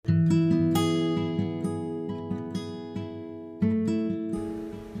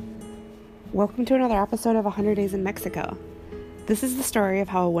Welcome to another episode of 100 Days in Mexico. This is the story of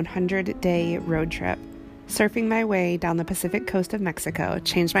how a 100-day road trip, surfing my way down the Pacific coast of Mexico,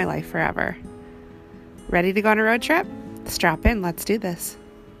 changed my life forever. Ready to go on a road trip? Strap in, let's do this.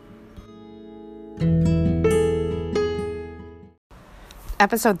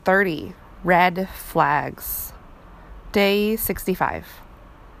 Episode 30, Red Flags. Day 65.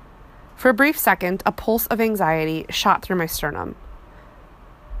 For a brief second, a pulse of anxiety shot through my sternum.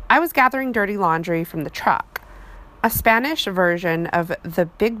 I was gathering dirty laundry from the truck. A Spanish version of the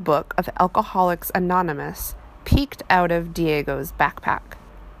Big Book of Alcoholics Anonymous peeked out of Diego's backpack.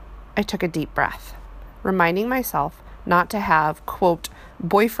 I took a deep breath, reminding myself not to have, quote,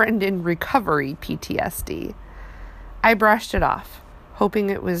 boyfriend in recovery PTSD. I brushed it off, hoping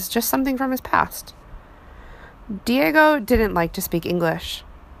it was just something from his past. Diego didn't like to speak English,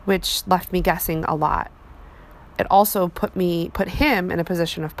 which left me guessing a lot. It also put him in a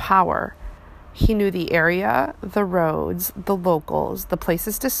position of power. He knew the area, the roads, the locals, the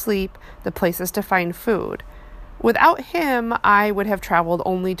places to sleep, the places to find food. Without him, I would have traveled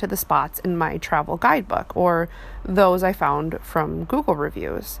only to the spots in my travel guidebook or those I found from Google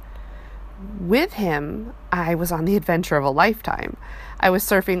reviews. With him, I was on the adventure of a lifetime. I was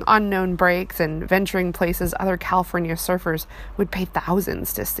surfing unknown breaks and venturing places other California surfers would pay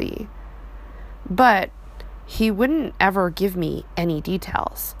thousands to see. But he wouldn't ever give me any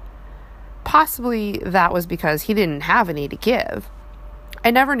details. Possibly that was because he didn't have any to give.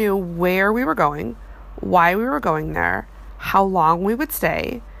 I never knew where we were going, why we were going there, how long we would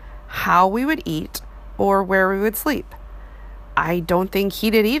stay, how we would eat, or where we would sleep. I don't think he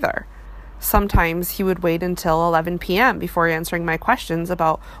did either. Sometimes he would wait until 11 p.m. before answering my questions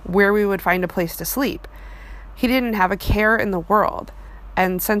about where we would find a place to sleep. He didn't have a care in the world.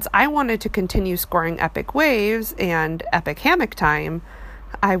 And since I wanted to continue scoring epic waves and epic hammock time,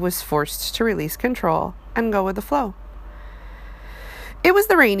 I was forced to release control and go with the flow. It was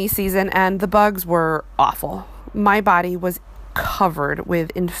the rainy season and the bugs were awful. My body was covered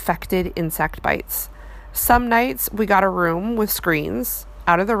with infected insect bites. Some nights we got a room with screens,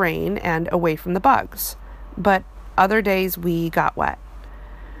 out of the rain and away from the bugs. But other days we got wet.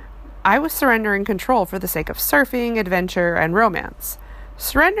 I was surrendering control for the sake of surfing, adventure, and romance.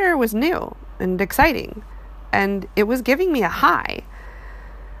 Surrender was new and exciting, and it was giving me a high.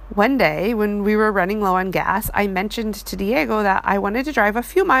 One day, when we were running low on gas, I mentioned to Diego that I wanted to drive a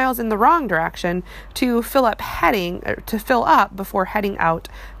few miles in the wrong direction to fill up before heading out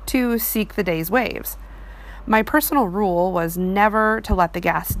to seek the day's waves. My personal rule was never to let the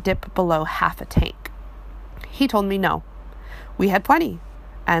gas dip below half a tank. He told me no. We had plenty,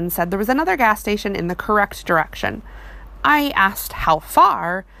 and said there was another gas station in the correct direction. I asked how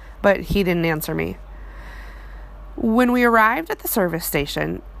far, but he didn't answer me. When we arrived at the service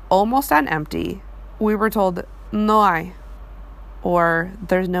station, almost on empty, we were told, no hay, or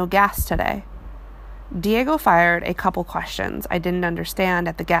there's no gas today. Diego fired a couple questions I didn't understand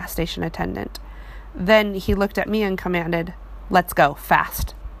at the gas station attendant. Then he looked at me and commanded, let's go,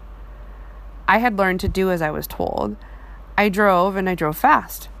 fast. I had learned to do as I was told. I drove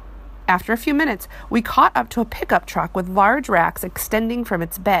fast. After a few minutes, we caught up to a pickup truck with large racks extending from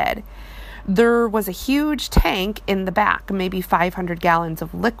its bed. There was a huge tank in the back, maybe 500 gallons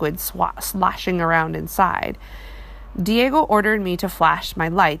of liquid sloshing around inside. Diego ordered me to flash my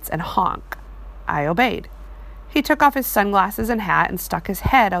lights and honk. I obeyed. He took off his sunglasses and hat and stuck his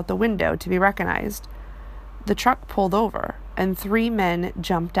head out the window to be recognized. The truck pulled over, and 3 men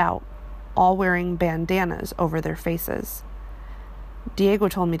jumped out, all wearing bandanas over their faces. Diego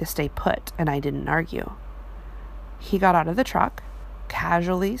told me to stay put, and I didn't argue. He got out of the truck,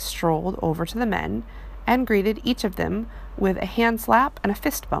 casually strolled over to the men, and greeted each of them with a hand slap and a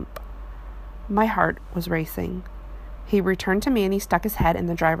fist bump. My heart was racing. He returned to me and he stuck his head in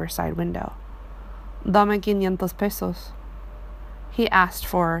the driver's side window. Dame 500 pesos. He asked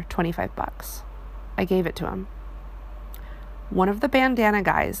for $25. I gave it to him. One of the bandana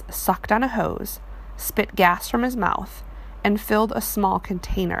guys sucked on a hose, spit gas from his mouth, and filled a small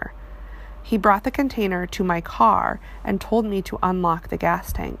container. He brought the container to my car and told me to unlock the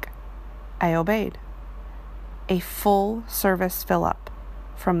gas tank. I obeyed. A full service fill-up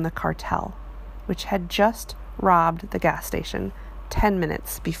from the cartel, which had just robbed the gas station 10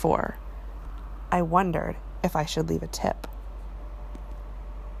 minutes before. I wondered if I should leave a tip.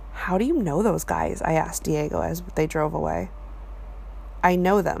 How do you know those guys? I asked Diego as they drove away. I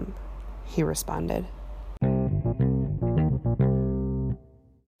know them, he responded.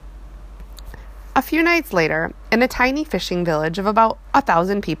 A few nights later, in a tiny fishing village of about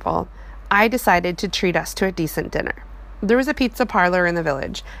 1,000 people, I decided to treat us to a decent dinner. There was a pizza parlor in the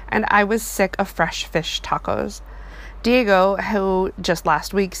village, and I was sick of fresh fish tacos. Diego, who just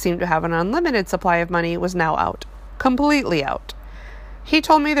last week seemed to have an unlimited supply of money, was now out. Completely out. He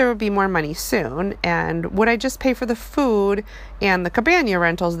told me there would be more money soon, and would I just pay for the food and the cabana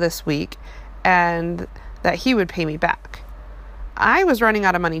rentals this week, and that he would pay me back. I was running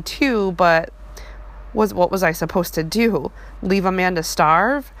out of money too, but what was I supposed to do? Leave a man to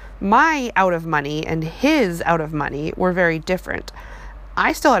starve? My out of money and his out of money were very different.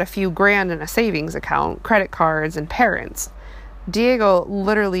 I still had a few grand in a savings account, credit cards, and parents. Diego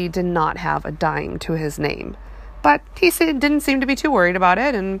literally did not have a dime to his name. But he didn't seem to be too worried about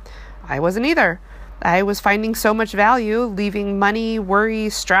it, and I wasn't either. I was finding so much value, leaving money, worry,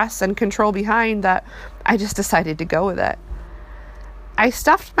 stress, and control behind that I just decided to go with it. I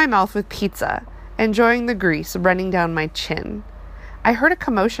stuffed my mouth with pizza, enjoying the grease running down my chin. I heard a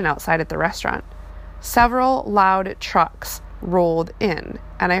commotion outside at the restaurant. Several loud trucks rolled in,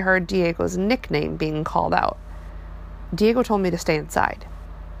 and I heard Diego's nickname being called out. Diego told me to stay inside.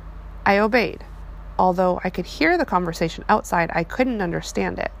 I obeyed. Although I could hear the conversation outside, I couldn't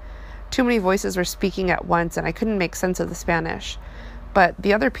understand it. Too many voices were speaking at once, and I couldn't make sense of the Spanish. But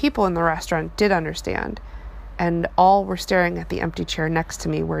the other people in the restaurant did understand, and all were staring at the empty chair next to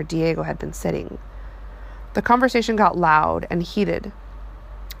me where Diego had been sitting. The conversation got loud and heated.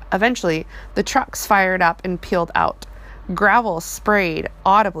 Eventually, the trucks fired up and peeled out. Gravel sprayed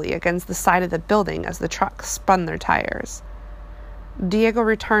audibly against the side of the building as the trucks spun their tires. Diego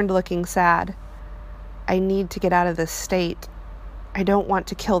returned looking sad. I need to get out of this state. I don't want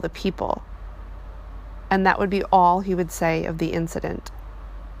to kill the people. And that would be all he would say of the incident.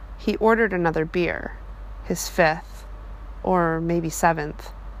 He ordered another beer, his fifth, or maybe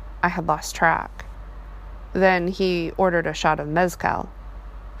seventh. I had lost track. Then he ordered a shot of mezcal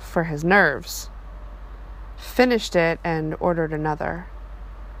for his nerves, finished it, and ordered another.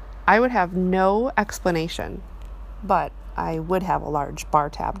 I would have no explanation, but I would have a large bar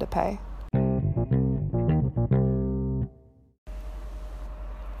tab to pay.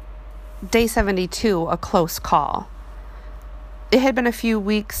 Day 72, a close call. It had been a few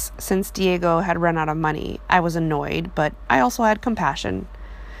weeks since Diego had run out of money. I was annoyed, but I also had compassion.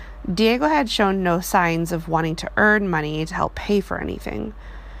 Diego had shown no signs of wanting to earn money to help pay for anything.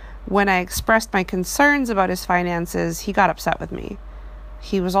 When I expressed my concerns about his finances, he got upset with me.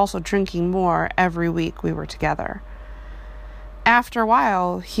 He was also drinking more every week we were together. After a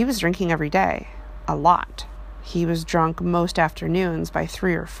while, he was drinking every day. A lot. He was drunk most afternoons by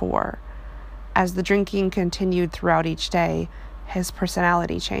 3 or 4. As the drinking continued throughout each day, his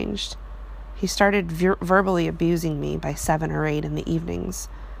personality changed. He started verbally abusing me by 7 or 8 in the evenings.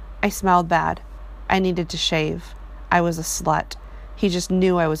 I smelled bad. I needed to shave. I was a slut. He just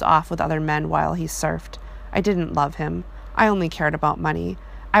knew I was off with other men while he surfed. I didn't love him. I only cared about money.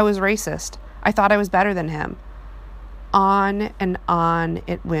 I was racist. I thought I was better than him. On and on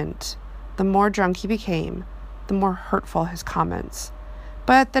it went. The more drunk he became, the more hurtful his comments.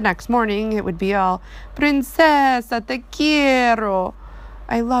 But the next morning, it would be all, "Princesa, te quiero."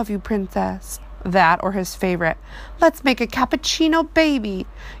 I love you, princess. That, or his favorite, "Let's make a cappuccino, baby.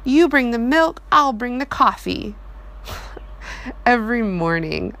 You bring the milk, I'll bring the coffee." Every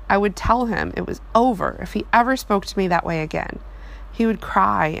morning, I would tell him it was over if he ever spoke to me that way again. He would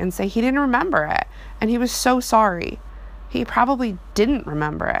cry and say he didn't remember it, and he was so sorry. He probably didn't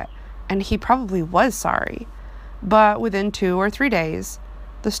remember it, and he probably was sorry. But within 2 or 3 days,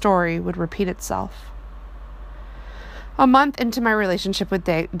 the story would repeat itself. A month into my relationship with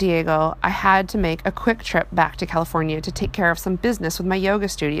Diego, I had to make a quick trip back to California to take care of some business with my yoga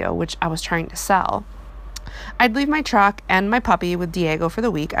studio, which I was trying to sell. I'd leave my truck and my puppy with Diego for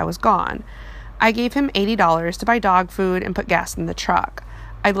the week I was gone. I gave him $80 to buy dog food and put gas in the truck.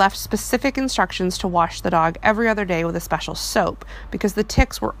 I left specific instructions to wash the dog every other day with a special soap because the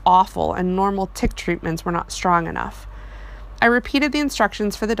ticks were awful and normal tick treatments were not strong enough. I repeated the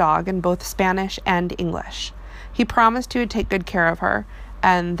instructions for the dog in both Spanish and English. He promised he would take good care of her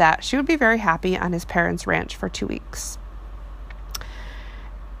and that she would be very happy on his parents' ranch for 2 weeks.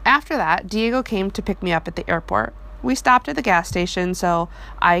 After that, Diego came to pick me up at the airport. We stopped at the gas station so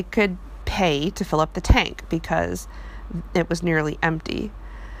I could pay to fill up the tank because it was nearly empty.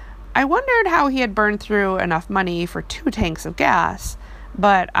 I wondered how he had burned through enough money for 2 tanks of gas,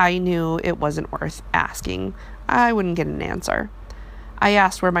 but I knew it wasn't worth asking. I wouldn't get an answer. I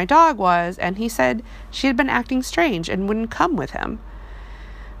asked where my dog was, and he said she had been acting strange and wouldn't come with him.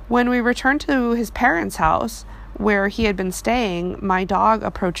 When we returned to his parents' house, where he had been staying, my dog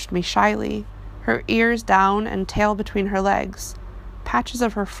approached me shyly, her ears down and tail between her legs. Patches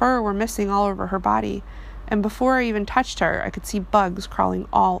of her fur were missing all over her body, and before I even touched her, I could see bugs crawling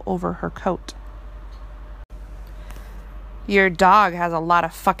all over her coat. "Your dog has a lot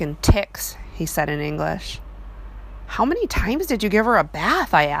of fucking ticks," he said in English. "How many times did you give her a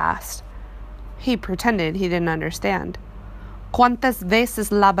bath?" I asked. He pretended he didn't understand. "¿Cuántas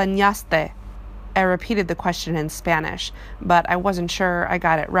veces la bañaste?" I repeated the question in Spanish, but I wasn't sure I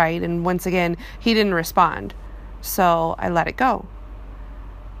got it right, and once again, he didn't respond, so I let it go.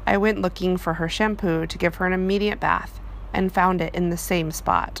 I went looking for her shampoo to give her an immediate bath, and found it in the same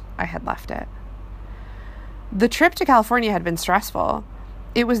spot I had left it. The trip to California had been stressful.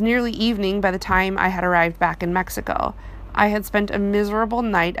 It was nearly evening by the time I had arrived back in Mexico. I had spent a miserable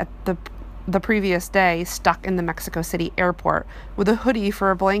night at the previous day stuck in the Mexico City airport with a hoodie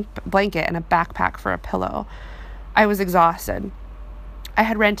for a blanket and a backpack for a pillow. I was exhausted. I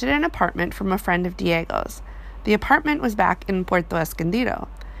had rented an apartment from a friend of Diego's. The apartment was back in Puerto Escondido,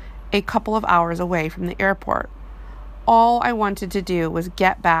 a couple of hours away from the airport. All I wanted to do was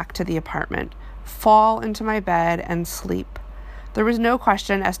get back to the apartment, fall into my bed, and sleep. There was no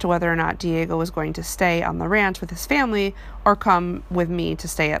question as to whether or not Diego was going to stay on the ranch with his family or come with me to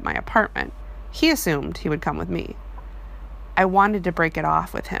stay at my apartment. He assumed he would come with me. I wanted to break it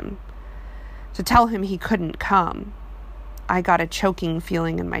off with him, to tell him he couldn't come. I got a choking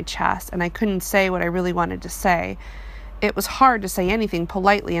feeling in my chest, and I couldn't say what I really wanted to say. It was hard to say anything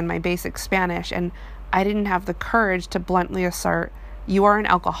politely in my basic Spanish, and I didn't have the courage to bluntly assert, "You are an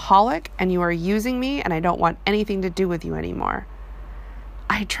alcoholic, and you are using me, and I don't want anything to do with you anymore."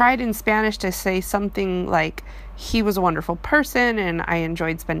 I tried in Spanish to say something like he was a wonderful person and I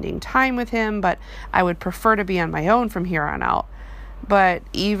enjoyed spending time with him, but I would prefer to be on my own from here on out. But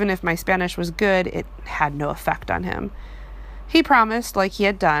even if my Spanish was good, it had no effect on him. He promised, like he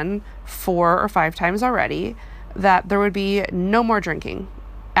had done 4 or 5 times already, that there would be no more drinking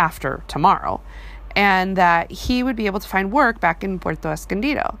after tomorrow, and that he would be able to find work back in Puerto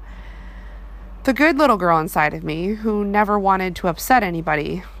Escondido. The good little girl inside of me, who never wanted to upset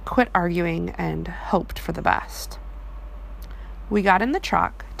anybody, quit arguing and hoped for the best. We got in the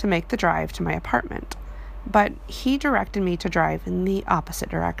truck to make the drive to my apartment, but he directed me to drive in the opposite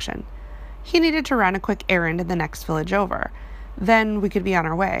direction. He needed to run a quick errand in the next village over. Then we could be on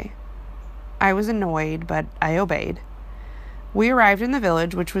our way. I was annoyed, but I obeyed. We arrived in the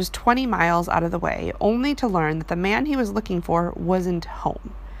village, which was 20 miles out of the way, only to learn that the man he was looking for wasn't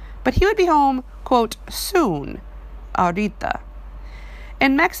home. But he would be home, quote, soon, ahorita.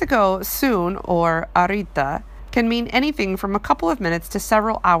 In Mexico, soon, or ahorita, can mean anything from a couple of minutes to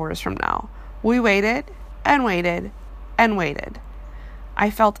several hours from now. We waited, and waited, and waited. I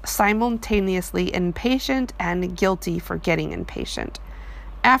felt simultaneously impatient and guilty for getting impatient.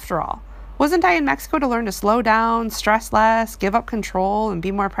 After all, wasn't I in Mexico to learn to slow down, stress less, give up control, and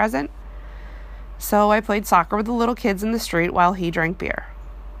be more present? So I played soccer with the little kids in the street while he drank beer.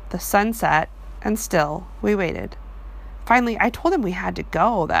 The sun set, and still we waited. Finally, I told him we had to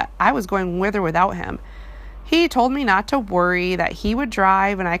go, that I was going with or without him. He told me not to worry, that he would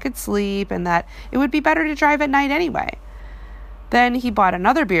drive and I could sleep, and that it would be better to drive at night anyway. Then he bought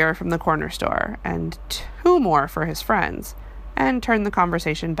another beer from the corner store, and 2 more for his friends, and turned the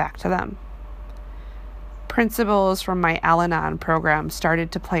conversation back to them. Principles from my Al-Anon program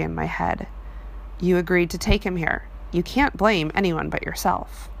started to play in my head. You agreed to take him here. You can't blame anyone but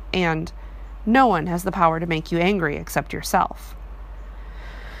yourself. And no one has the power to make you angry except yourself.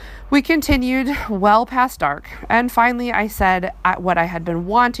 We continued well past dark, and finally I said what I had been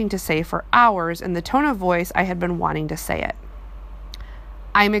wanting to say for hours in the tone of voice I had been wanting to say it.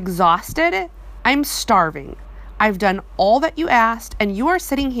 I'm exhausted. I'm starving. I've done all that you asked, and you are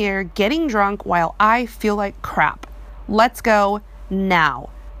sitting here getting drunk while I feel like crap. Let's go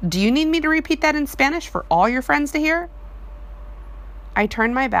now. Do you need me to repeat that in Spanish for all your friends to hear? I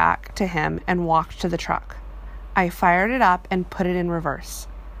turned my back to him and walked to the truck. I fired it up and put it in reverse.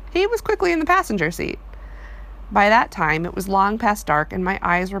 He was quickly in the passenger seat. By that time, it was long past dark and my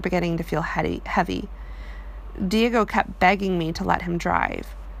eyes were beginning to feel heavy. Diego kept begging me to let him drive.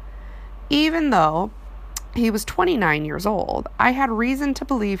 Even though he was 29 years old, I had reason to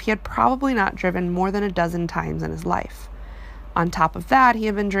believe he had probably not driven more than a dozen times in his life. On top of that, he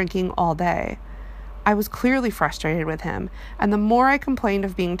had been drinking all day. I was clearly frustrated with him, and the more I complained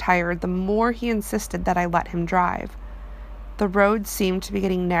of being tired, the more he insisted that I let him drive. The road seemed to be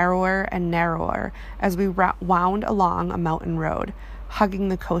getting narrower and narrower as we wound along a mountain road, hugging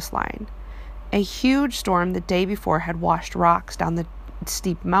the coastline. A huge storm the day before had washed rocks down the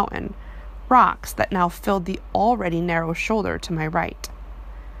steep mountain, rocks that now filled the already narrow shoulder to my right.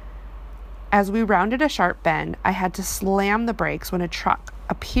 As we rounded a sharp bend, I had to slam the brakes when a truck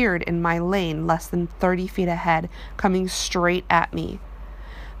appeared in my lane less than 30 feet ahead, coming straight at me.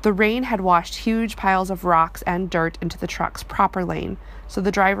 The rain had washed huge piles of rocks and dirt into the truck's proper lane, so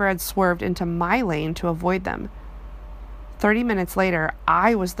the driver had swerved into my lane to avoid them. 30 minutes later,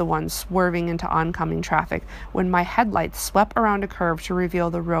 I was the one swerving into oncoming traffic when my headlights swept around a curve to reveal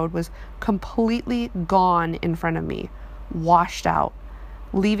the road was completely gone in front of me, washed out,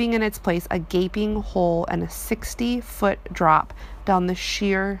 leaving in its place a gaping hole and a 60-foot drop down the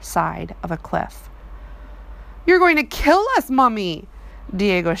sheer side of a cliff. "You're going to kill us, Mummy!"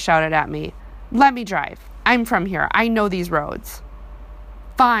 Diego shouted at me. "Let me drive. I'm from here. I know these roads."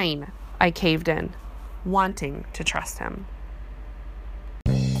 "Fine," I caved in, wanting to trust him.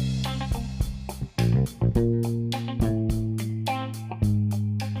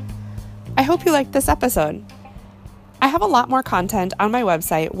 I hope you liked this episode. I have a lot more content on my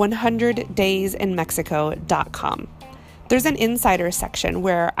website, 100daysinmexico.com. There's an insider section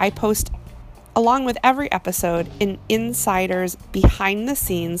where I post, along with every episode, an insider's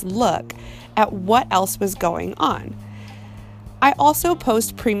behind-the-scenes look at what else was going on. I also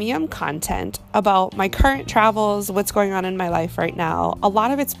post premium content about my current travels, what's going on in my life right now. A lot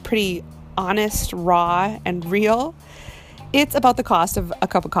of it's pretty honest, raw, and real. It's about the cost of a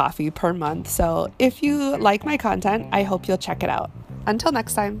cup of coffee per month. So if you like my content, I hope you'll check it out. Until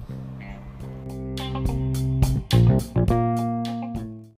next time.